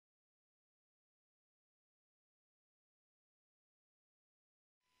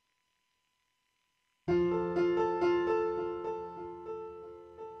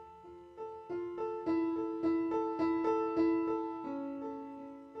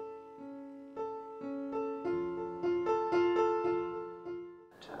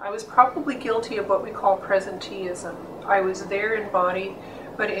I was probably guilty of what we call presenteeism. I was there in body,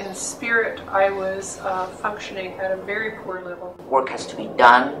 but in spirit I was functioning at a very poor level. Work has to be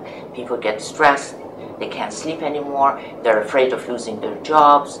done, people get stressed, they can't sleep anymore, they're afraid of losing their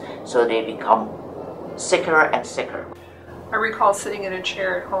jobs, so they become sicker and sicker. I recall sitting in a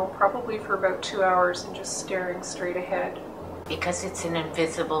chair at home probably for about 2 hours and just staring straight ahead. Because it's an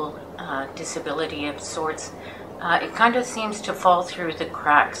invisible disability of sorts, it kind of seems to fall through the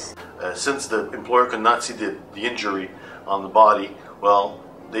cracks. Since the employer cannot see the injury on the body, well,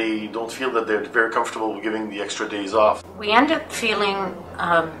 they don't feel that they're very comfortable with giving the extra days off. We end up feeling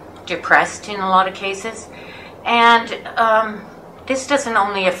depressed in a lot of cases, and this doesn't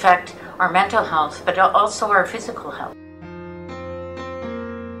only affect our mental health, but also our physical health.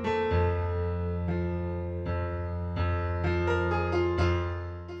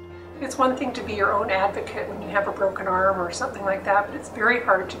 It's one thing to be your own advocate when you have a broken arm or something like that, but it's very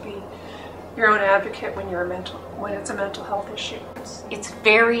hard to be your own advocate when it's a mental health issue. It's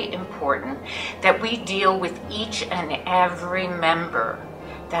very important that we deal with each and every member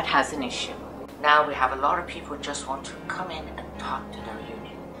that has an issue. Now we have a lot of people who just want to come in and talk to their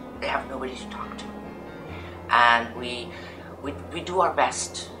union. They have nobody to talk to. And we do our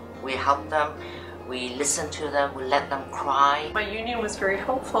best. We help them. We listen to them, we let them cry. My union was very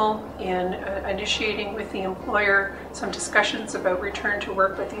helpful in initiating with the employer some discussions about return to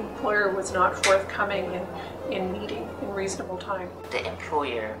work, but the employer was not forthcoming in meeting in reasonable time. The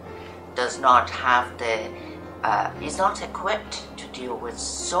employer does not have is not equipped to deal with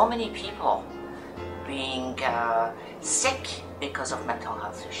so many people being sick because of mental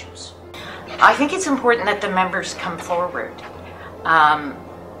health issues. I think it's important that the members come forward.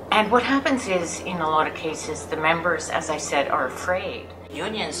 And what happens is, in a lot of cases, the members, as I said, are afraid.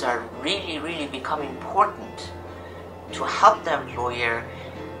 Unions are really, really becoming important to help the employer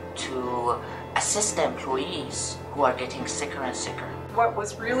to assist the employees who are getting sicker and sicker. What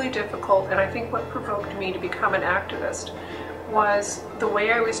was really difficult, and I think what provoked me to become an activist, was the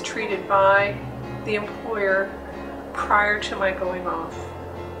way I was treated by the employer prior to my going off.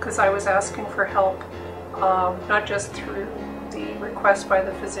 Because I was asking for help, not just through the request by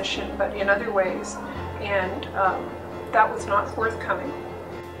the physician, but in other ways, and that was not forthcoming.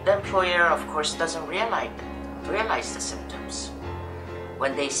 The employer, of course, doesn't realize the symptoms.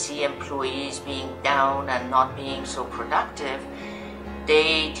 When they see employees being down and not being so productive,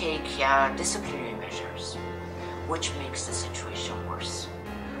 they take disciplinary measures, which makes the situation worse.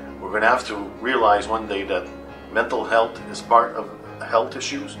 We're going to have to realize one day that mental health is part of health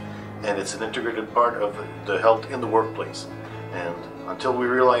issues, and it's an integrated part of the health in the workplace. And until we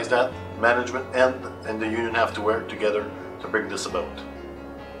realize that, management and the union have to work together to bring this about.